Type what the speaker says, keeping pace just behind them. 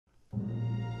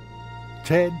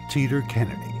Ted Teeder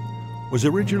Kennedy was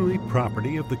originally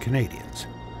property of the Canadiens,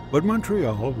 but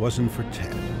Montreal wasn't for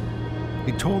Ted.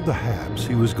 He told the Habs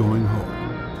he was going home.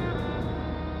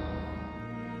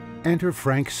 Enter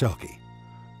Frank Selke.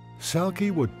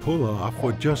 Selke would pull off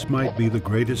what just might be the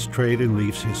greatest trade in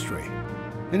Leafs history.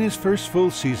 In his first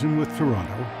full season with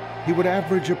Toronto, he would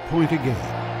average a point a game.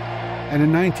 And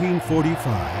in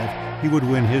 1945, he would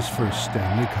win his first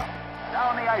Stanley Cup.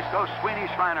 Down the ice goes Sweeney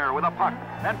Schreiner with a puck,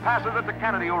 then passes it to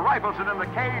Kennedy, who rifles it in the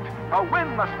cage to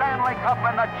win the Stanley Cup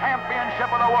and the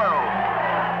championship of the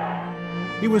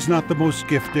world. He was not the most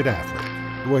gifted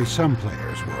athlete, the way some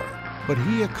players were, but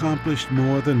he accomplished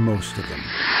more than most of them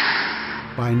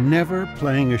by never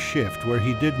playing a shift where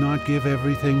he did not give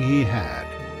everything he had.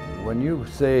 When you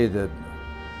say that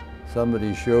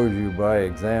somebody shows you by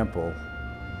example,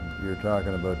 you're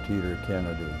talking about Teeder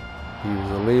Kennedy. He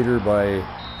was a leader by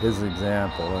his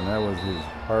example, and that was his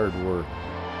hard work.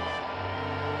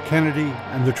 Kennedy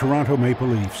and the Toronto Maple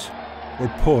Leafs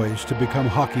were poised to become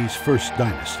hockey's first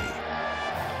dynasty.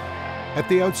 At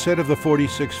the outset of the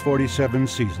 46-47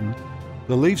 season,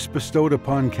 the Leafs bestowed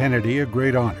upon Kennedy a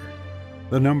great honor,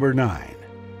 the number 9.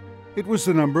 It was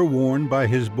the number worn by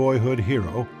his boyhood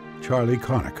hero, Charlie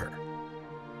Conacher.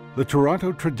 The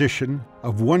Toronto tradition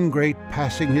of one great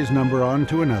passing his number on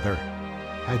to another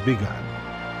had begun.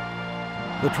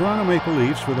 The Toronto Maple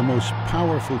Leafs were the most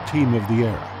powerful team of the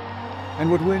era and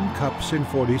would win cups in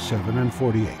 47 and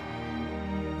 48.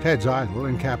 Ted's idol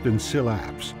and captain Sil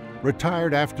Apps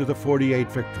retired after the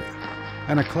 48 victory,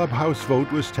 and a clubhouse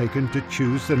vote was taken to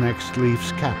choose the next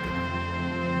Leafs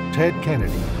captain. Ted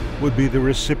Kennedy would be the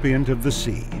recipient of the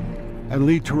C and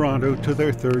lead Toronto to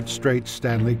their third straight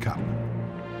Stanley Cup.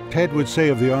 Ted would say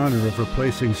of the honor of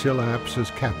replacing Sil Apps as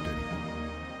captain,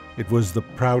 "It was the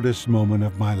proudest moment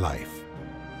of my life."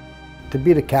 To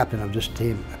be the captain of this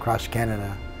team across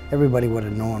Canada, everybody would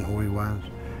have known who he was.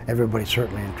 Everybody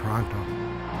certainly in Toronto.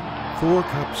 4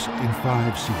 cups in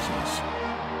 5 seasons.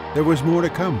 There was more to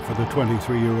come for the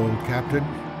 23-year-old captain.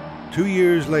 2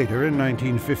 years later, in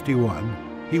 1951,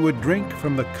 he would drink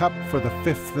from the cup for the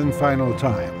 5th and final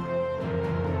time.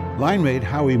 Linemate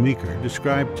Howie Meeker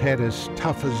described Ted as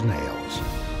tough as nails.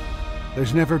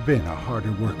 There's never been a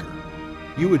harder worker.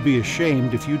 You would be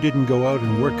ashamed if you didn't go out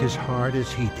and work as hard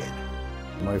as he did.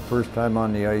 My first time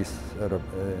on the ice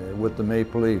with the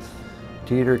Maple Leafs,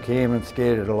 Teeder came and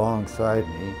skated alongside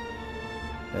me,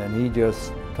 and he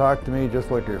just talked to me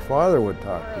just like your father would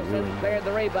talk to you. Morrison cleared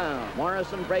the rebound.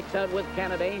 Morrison breaks out with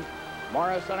Kennedy.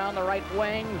 Morrison on the right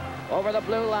wing, over the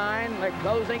blue line. They're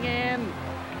closing in.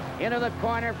 Into the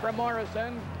corner for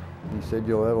Morrison. He said,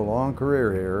 "You'll have a long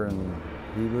career here," and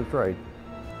he was right.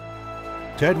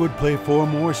 Ted would play 4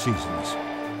 more seasons,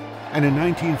 and in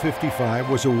 1955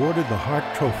 was awarded the Hart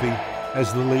Trophy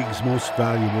as the league's most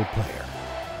valuable player.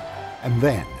 And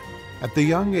then, at the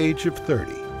young age of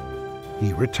 30,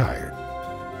 he retired.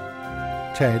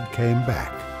 Ted came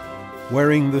back,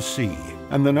 wearing the C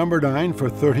and the number 9 for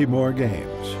 30 more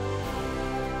games.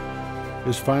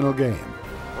 His final game,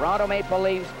 Toronto Maple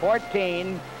Leafs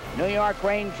 14, New York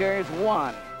Rangers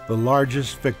 1. the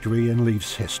largest victory in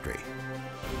Leafs history.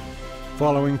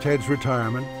 Following Ted's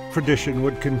retirement, tradition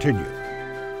would continue.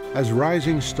 As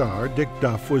rising star, Dick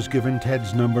Duff was given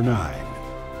Ted's number 9.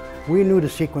 We knew the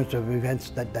sequence of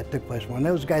events that took place. When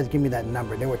those guys give me that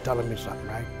number, they were telling me something,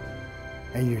 right?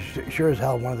 And you're sure as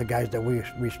hell one of the guys that we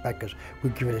respect, because we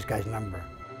give this guy's number.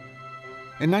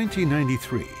 In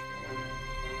 1993,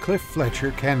 Cliff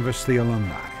Fletcher canvassed the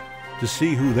alumni to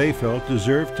see who they felt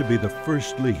deserved to be the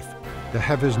first Leaf to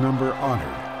have his number honored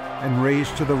and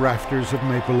raised to the rafters of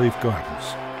Maple Leaf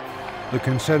Gardens. The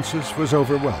consensus was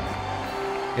overwhelming.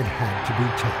 It had to be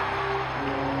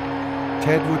Ted.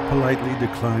 Ted would politely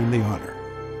decline the honor.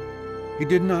 He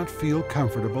did not feel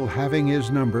comfortable having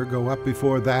his number go up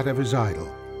before that of his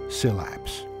idol, Sil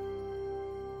Apps.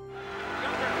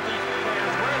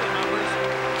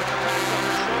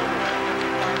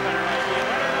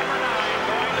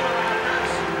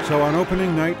 So on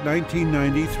opening night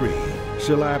 1993,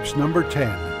 Sil Apps' number 10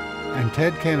 and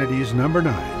Ted Kennedy's number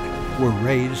 9 were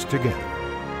raised together.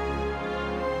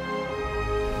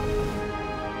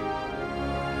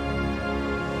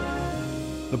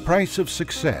 The price of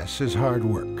success is hard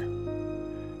work.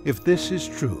 If this is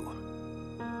true,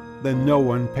 then no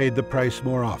one paid the price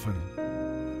more often.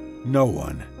 No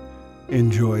one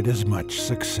enjoyed as much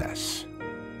success.